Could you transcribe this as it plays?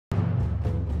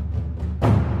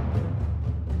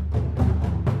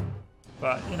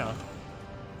But, you know,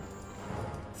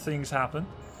 things happen.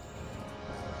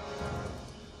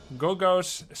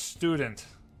 Gogo's student.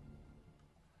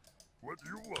 What do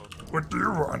you want? What do you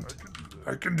want?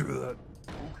 I can do that.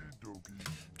 Okie dokie.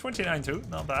 29 too,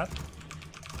 not bad.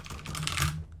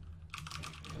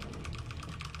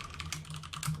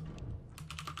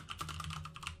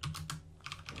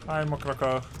 Hi,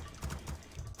 Mokroko.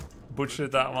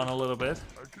 Butchered that one a little bit.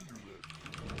 I can do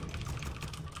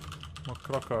that.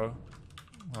 Mokroko.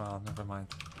 Well, never mind.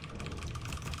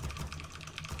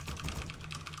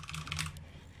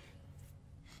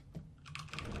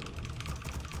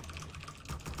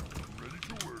 Ready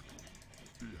to work.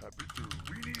 Be happy to.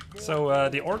 We need more. So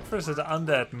the Orc versus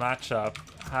Undead matchup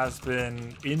has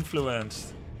been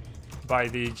influenced by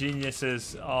the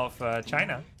geniuses of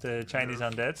China, the Chinese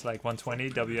undeads like 120,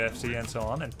 WFC and so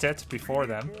on, and Tet before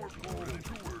them. Ready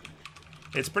to work.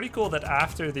 It's pretty cool that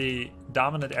after the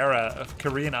dominant era of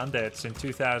Korean undeads in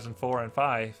 2004 and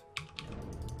 5,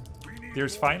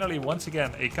 there's finally once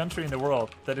again a country in the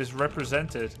world that is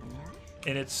represented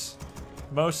in its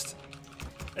most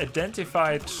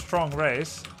identified strong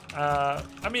race.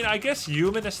 I mean, I guess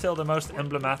human is still the most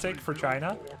emblematic for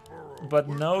China, but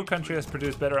no country has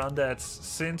produced better undeads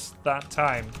since that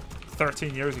time,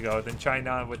 13 years ago, than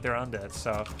China with their undeads.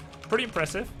 So, pretty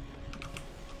impressive.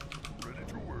 Ready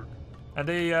to work. And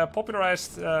they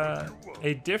popularized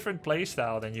a different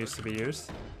playstyle than used to be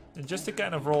used. And just to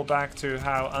kind of roll back to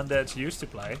how undeads used to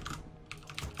play,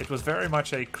 it was very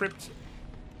much a crypt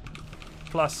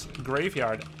plus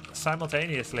graveyard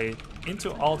simultaneously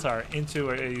into altar, into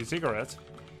a ziggurat,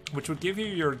 which would give you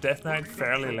your Death Knight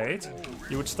fairly late.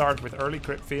 You would start with early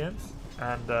Crypt Fiend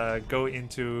and go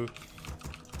into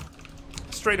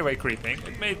straightaway creeping.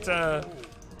 It made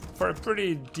for a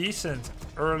pretty decent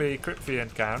early Crypt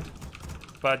Fiend count,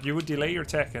 but you would delay your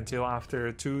tech until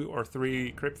after 2 or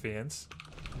 3 Crypt Fiends.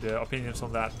 The opinions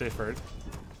on that differed.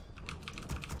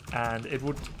 And it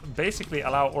would basically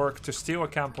allow Orc to steal a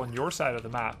camp on your side of the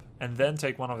map and then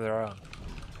take one of their own.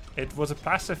 It was a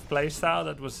passive playstyle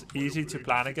that was easy to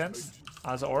plan against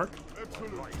as Orc,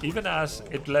 even as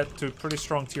it led to pretty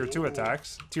strong tier 2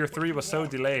 attacks. Tier 3 was so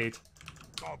delayed.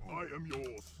 I am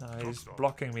yours. He's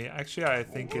blocking me. Actually, I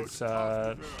think it's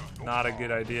not a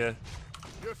good idea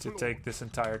to take this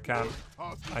entire camp.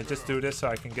 I just do this so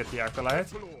I can get the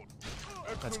Acolyte.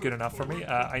 That's good enough for me.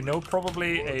 I know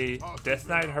probably a Death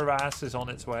Knight harass is on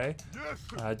its way.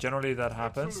 Generally that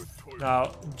happens.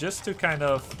 Now, just to kind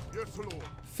of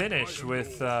finish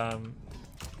with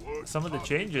some of the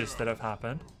changes that have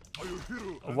happened.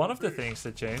 One of the things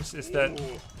that changed is that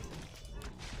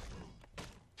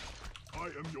I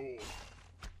am yours.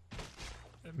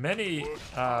 many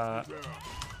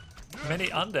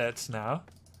undeads now,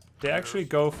 they actually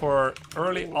go for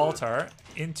early altar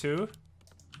into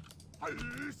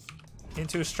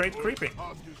straight creeping.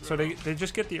 So they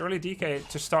just get the early DK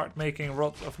to start making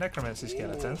Rod of Necromancy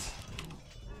skeletons.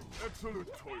 Excellent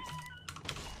choice.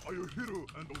 Are you hero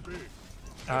and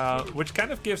obey? Which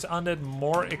kind of gives undead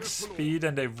more XP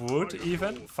than they would,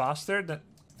 even faster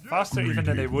even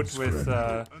than they would with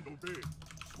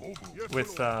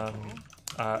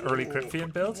early Crypt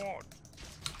Fiend build.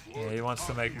 Yeah, he wants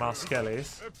to make mass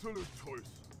skellies. Excellent choice.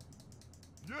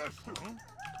 Yes.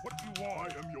 What you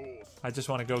want? I am yours. I just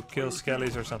want to go kill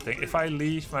skellies or something. If I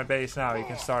leave my base now, he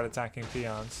can start attacking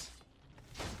peons.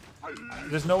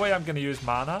 There's no way I'm going to use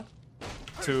mana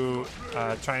to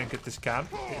try and get this camp.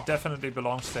 It definitely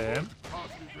belongs to him.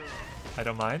 I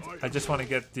don't mind. I just want to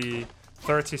get the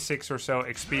 36 or so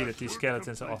XP that these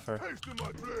skeletons offer. Taste in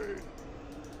my blade.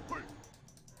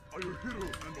 Are you hero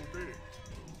and obey?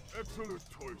 Excellent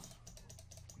choice.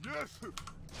 Yes.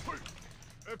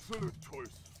 Excellent choice.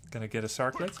 Gonna get a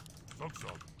Sarklet.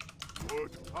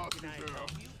 Good.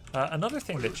 Another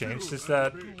thing that changed is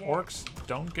that Orcs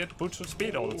don't get boots of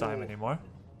speed all the time anymore.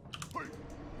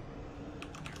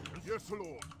 Yes,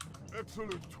 Lord.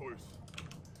 Excellent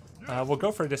choice. We'll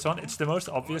go for this one. It's the most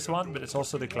obvious one, but it's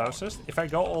also the closest. If I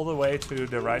go all the way to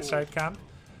the right side camp,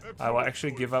 I will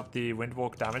actually give up the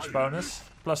Windwalk damage bonus,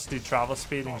 plus the travel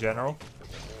speed in general.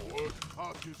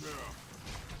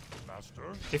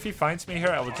 If he finds me here,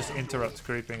 I will just interrupt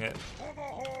creeping it.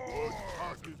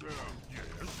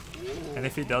 And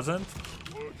if he doesn't,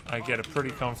 I get a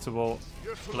pretty comfortable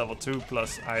level 2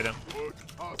 plus item.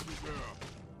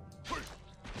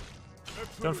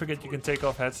 Don't forget you can take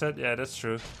off headset. Yeah, that's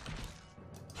true.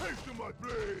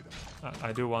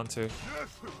 I do want to.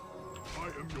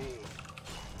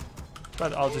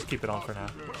 But I'll just keep it on for now.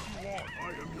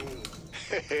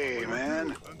 Hey,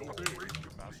 man.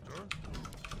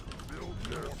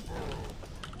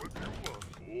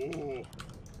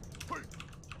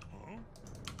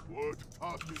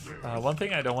 One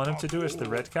thing I don't want him to do is the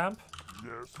red camp.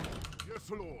 Yes. Yes,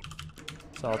 Lord.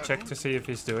 So I'll check to see if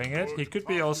he's doing it. He could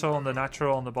be also on the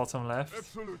natural on the bottom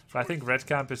left. But I think red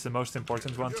camp is the most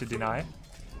important one to deny.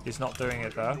 He's not doing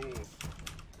it though.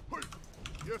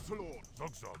 Yes, Lord.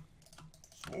 Zug zug.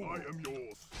 So I am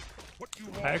yours. What you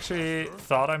want? I actually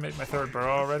thought I made my third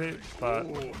burrow already, but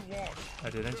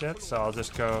I didn't yet. So I'll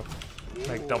just go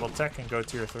make double tech and go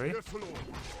tier 3. Yes, Lord.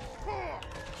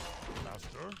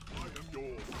 Master, I am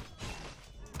yours.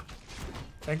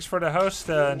 Thanks for the host,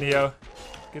 Neo.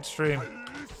 Good stream. Are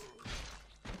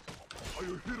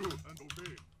you hero and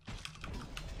obey?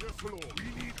 Yes, Lord. We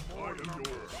need more. I am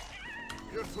yours.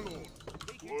 Yes, Lord.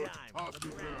 What task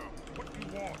is there? What you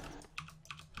want?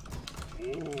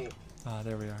 Oh. Ah,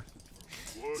 there we are.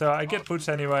 So I get boots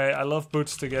anyway. I love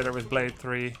boots together with blade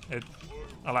 3. It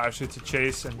allows you to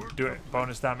chase and do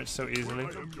bonus damage so easily. I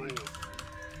am yours.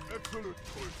 Excellent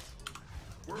choice.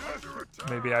 We're under attack.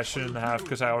 Maybe I shouldn't have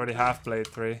because I already have blade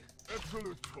 3.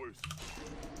 Excellent choice.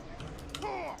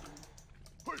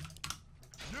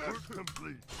 Yes,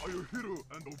 complete. Are you hero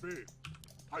and obey?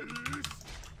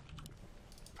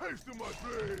 Taste of my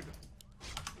blade.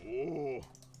 Oh,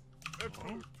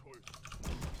 excellent choice.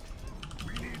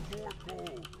 We need more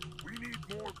gold. We need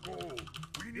more gold.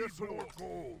 We need more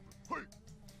gold.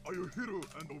 Are you hero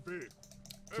and obey?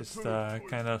 Just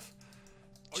kind of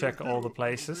check all the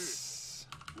places.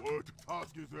 What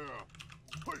task is there?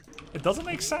 It doesn't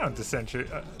make sound, the sentry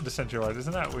art.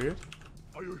 Isn't that weird?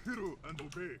 Are you hero and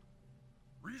obey?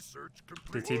 Research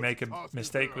complete. Did he make a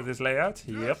mistake with his layout?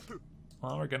 Yep.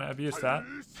 Well, we're gonna abuse that.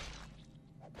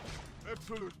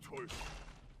 Excellent choice.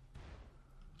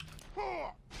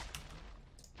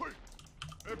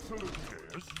 Excellent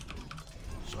choice.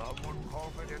 Someone call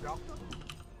for the doctor?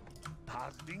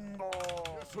 Bingo.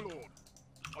 Yes, Lord.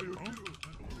 Are you hero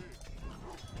and obey?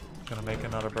 Gonna make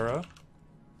another burrow.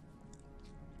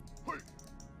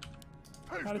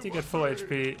 How did he get full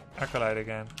HP Acolyte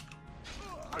again?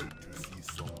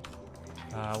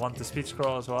 I want the speed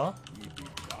scroll as well.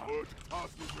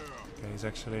 Okay, he's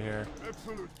actually here.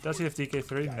 Does he have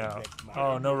DK3? No.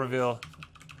 Oh, no reveal.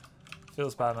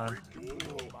 Feels bad, man.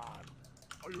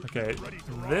 Okay,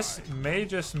 this may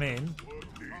just mean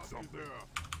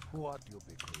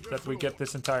that we get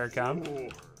this entire camp.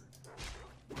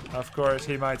 Of course,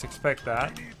 he might expect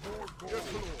that.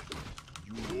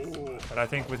 But I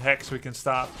think with Hex we can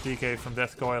stop DK from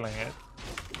death coiling it.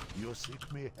 You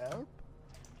seek me help?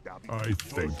 I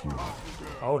thank you.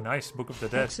 Oh, nice. Book of the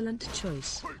Dead. Excellent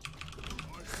choice.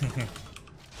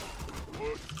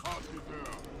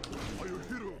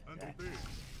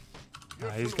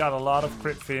 He's got a lot of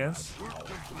crit fiends.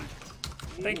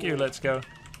 Thank you, let's go.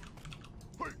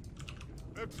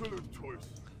 Excellent choice.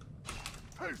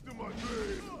 Taste of my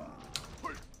blade.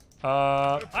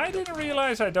 I didn't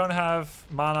realize I don't have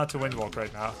mana to windwalk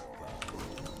right now.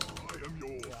 I am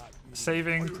yours.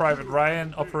 Saving Private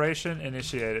Ryan operation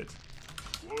initiated.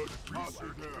 What task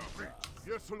is there?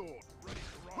 Yes, Lord. Ready to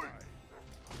ride.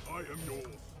 I am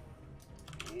yours.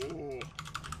 Oh.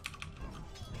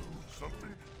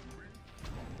 Something.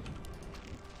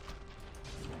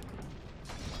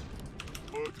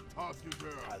 What task is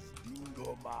there? As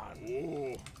Dingo Man.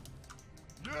 Oh.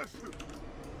 Yes.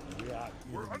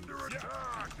 We're under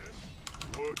attack.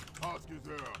 What task is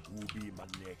there? Who be my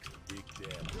next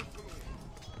victim?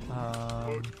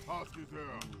 What task is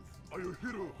there? Are you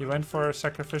hero? He went for a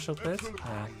sacrificial pit?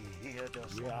 Yeah. We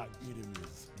are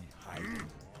enemies behind.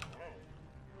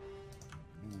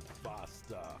 Move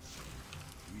faster.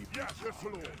 Yes,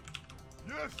 Lord.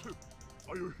 Yes.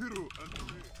 Are you hero and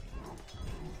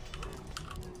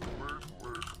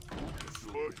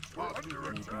What task is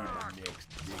there?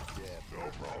 Next victim. No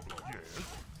problem. Yes.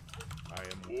 I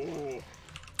am. Oh.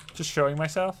 Just showing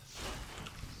myself.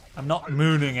 I'm not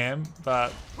mooning him,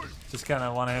 but just kind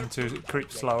of want him to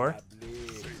creep slower.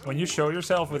 When you show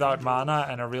yourself without mana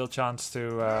and a real chance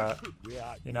to,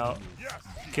 you know,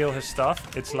 kill his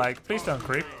stuff, it's like, please don't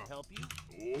creep.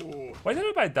 Why did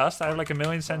I buy dust? I have like a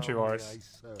million sentry wars.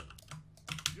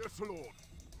 Yes, Lord.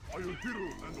 Are you hero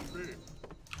and obey?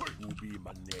 Who be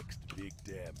my next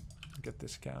victim? Get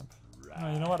this camp.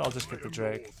 Oh, you know what? I'll just get the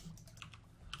Drake.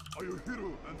 Are you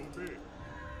hero and obey?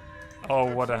 Oh,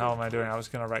 what the hell am I doing? I was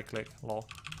gonna right click. Lol.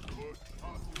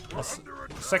 Well,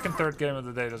 second, third game of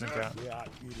the day doesn't count.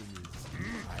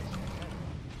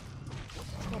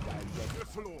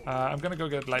 I'm gonna go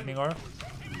get lightning orb.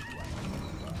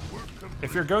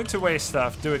 If you're going to waste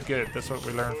stuff, do it good. That's what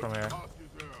we learned from here.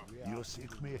 You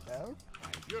seek me help?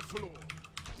 Yes, Lord.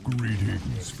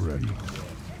 Greetings, friend.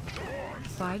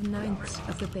 5/9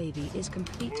 of the baby is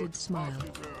completed. Smile.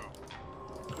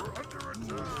 We're under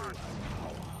attack.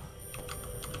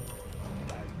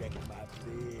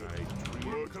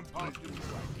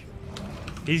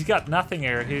 He's got nothing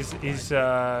here. He's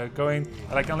going,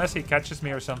 like, unless he catches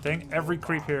me or something, every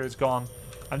creep here is gone.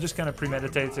 I'm just gonna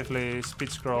premeditatively speed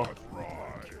scroll.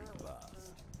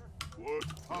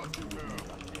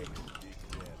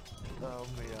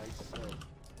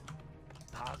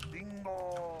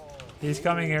 He's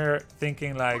coming here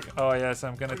thinking like, oh yes,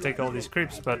 I'm gonna take all these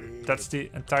creeps, but that's the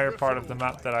entire part of the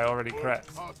map that I already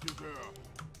cracked.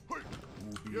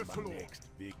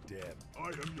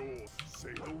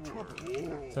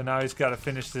 So now he's gotta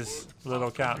finish this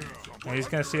little camp. And he's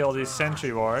gonna see all these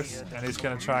sentry wards, and he's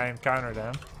gonna try and counter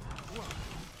them.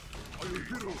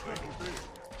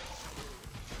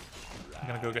 I'm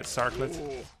gonna go get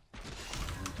Sarklet.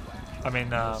 I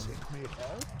mean,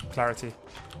 Clarity.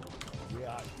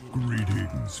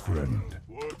 Greetings, friend.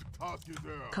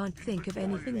 Can't think of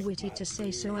anything witty to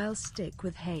say, so I'll stick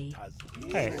with hey.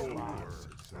 Hey.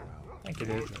 Thank you,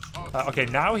 dude. Okay,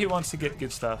 now he wants to get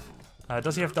good stuff.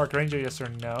 Does he have Dark Ranger, yes or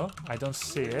no? I don't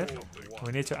see it.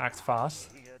 We need to act fast.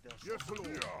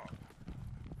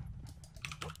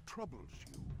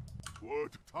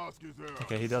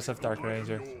 Okay, he does have Dark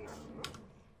Ranger.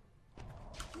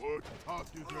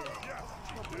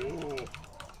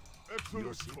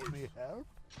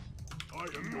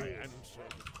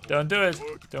 Don't do it.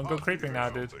 Don't go creeping now,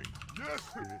 dude.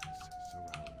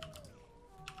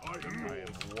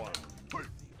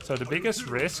 So the biggest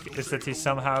risk is that he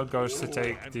somehow goes to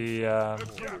take the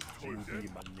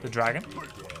dragon.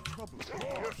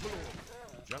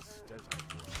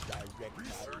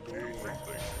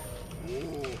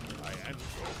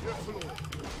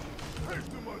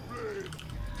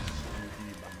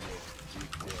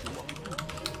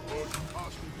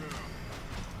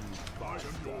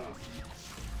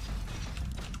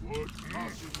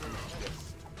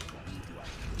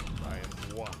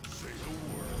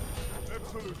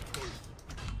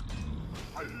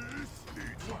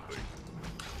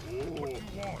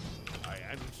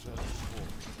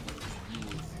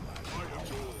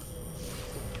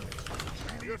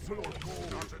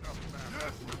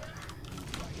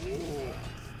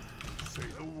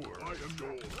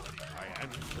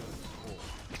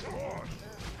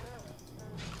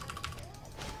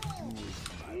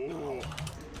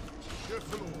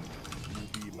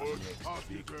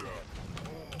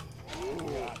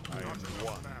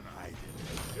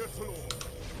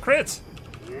 Crit!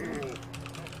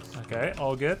 Okay,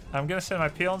 all good. I'm gonna send my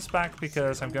peons back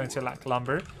because I'm going to lack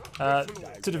lumber.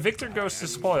 To the victor goes the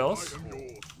spoils.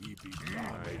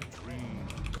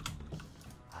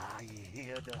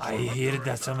 I hear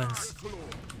that summons.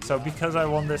 So because I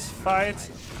won this fight,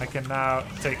 I can now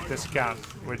take this camp,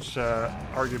 which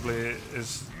arguably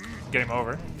is game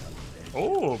over.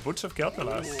 Oh, Boots of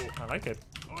Kel'Thuzad. I like it.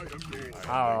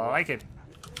 I like it.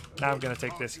 Now I'm gonna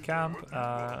take this camp.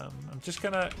 I'm just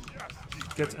gonna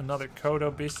get another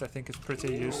Kodo beast. I think it's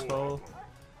pretty useful.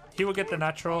 He will get the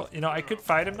natural. You know, I could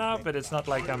fight him now, but it's not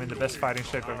like I'm in the best fighting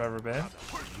shape I've ever been.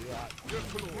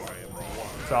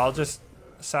 So I'll just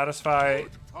satisfy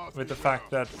with the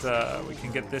fact that we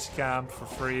can get this camp for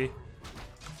free.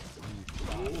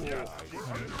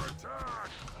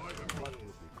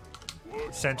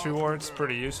 Sentry ward's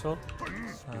pretty useful.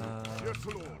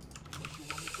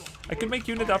 I could make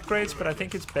unit upgrades, but I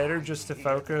think it's better just to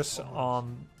focus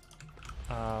on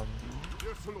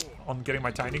getting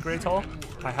my tiny Great Hall.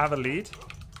 I have a lead,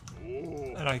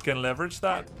 and I can leverage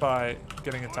that by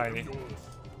getting a tiny.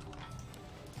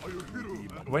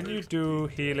 When you do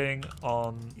healing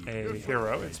on a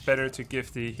hero, it's better to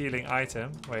give the healing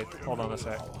item. Wait, hold on a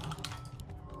sec.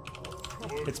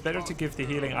 It's better to give the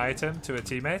healing item to a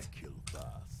teammate,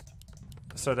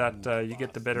 so that you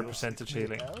get the better percentage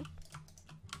healing.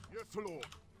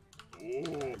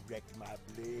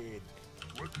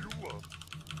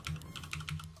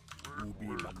 Be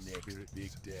my next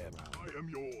big damn. I am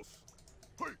yours.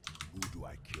 Who do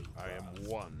I kill? I am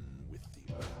one with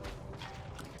the earth.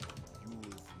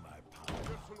 Use my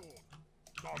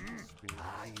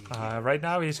power. Right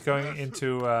now he's going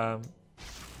into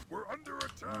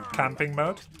camping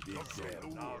mode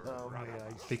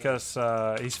because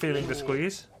he's feeling the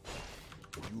squeeze.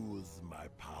 Use my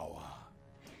power.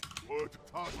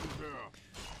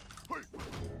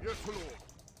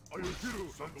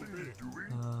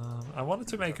 I wanted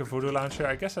to make a voodoo launcher.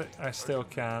 I guess I still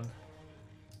can.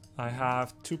 I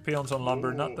have 2 peons on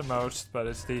lumber, not the most, but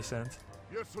it's decent.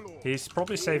 He's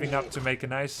probably saving up to make a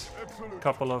nice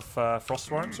couple of frost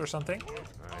worms or something.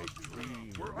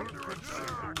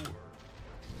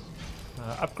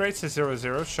 Upgrades to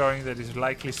 0-0, showing that he's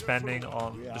likely spending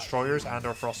on destroyers and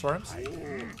or frost worms.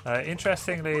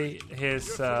 Interestingly,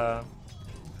 his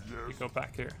you go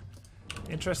back here.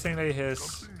 Interestingly,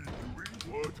 his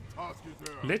What task is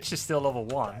there? Lich is still level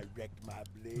 1. Direct my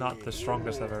blade. Not the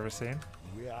strongest I've ever seen.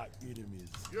 We are enemies.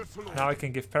 Yes, Lord. Now I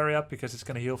can give parry up because it's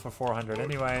going to heal for 400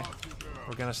 anyway.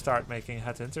 We're going to start making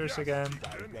headhunters again.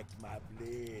 Direct my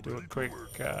blade. Do a quick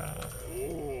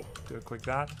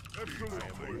that.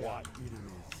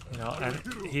 You know, and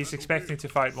he's expecting to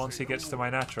fight once he gets to my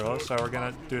natural, so we're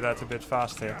going to do that a bit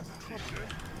fast here.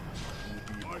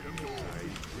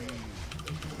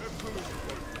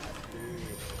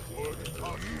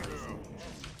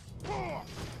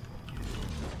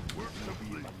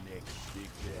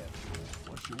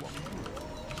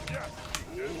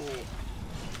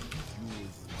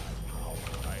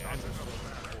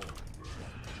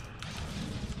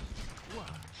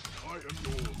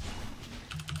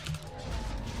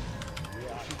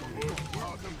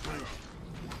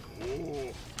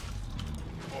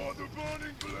 The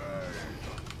burning blade!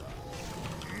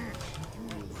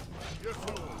 Yes,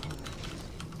 Lord.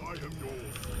 I am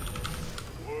yours.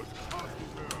 What task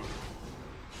is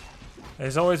there?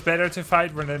 It's always better to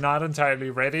fight when they're not entirely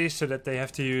ready, so that they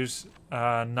have to use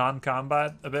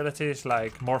non-combat abilities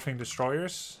like morphing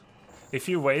destroyers. If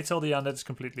you wait till the undead is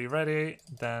completely ready,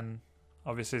 then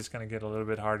obviously it's going to get a little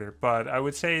bit harder. But I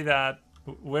would say that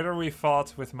whether we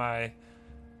fought with my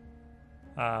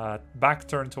back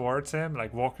turned towards him,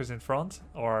 like walkers in front,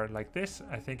 or like this,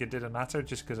 I think it didn't matter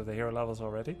just because of the hero levels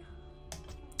already.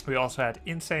 We also had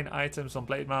insane items on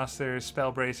Blade Masters,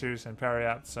 Spell Bracers, and Parry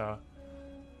Up, so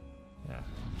yeah.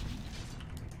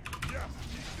 Yes,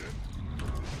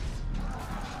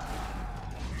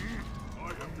 I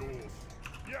am yours.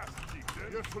 Yes,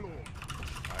 yes, Lord.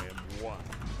 I am one.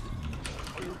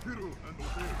 I will kill and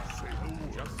obey. Say the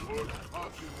word. Just what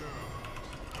task is there?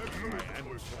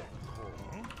 Excellent.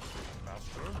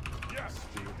 Master? Yes,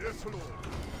 yes, Lord.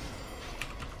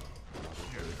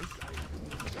 Yes,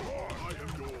 I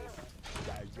am yours.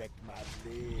 Direct my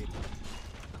blade.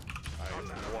 I am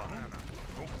one.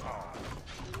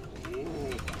 Oh.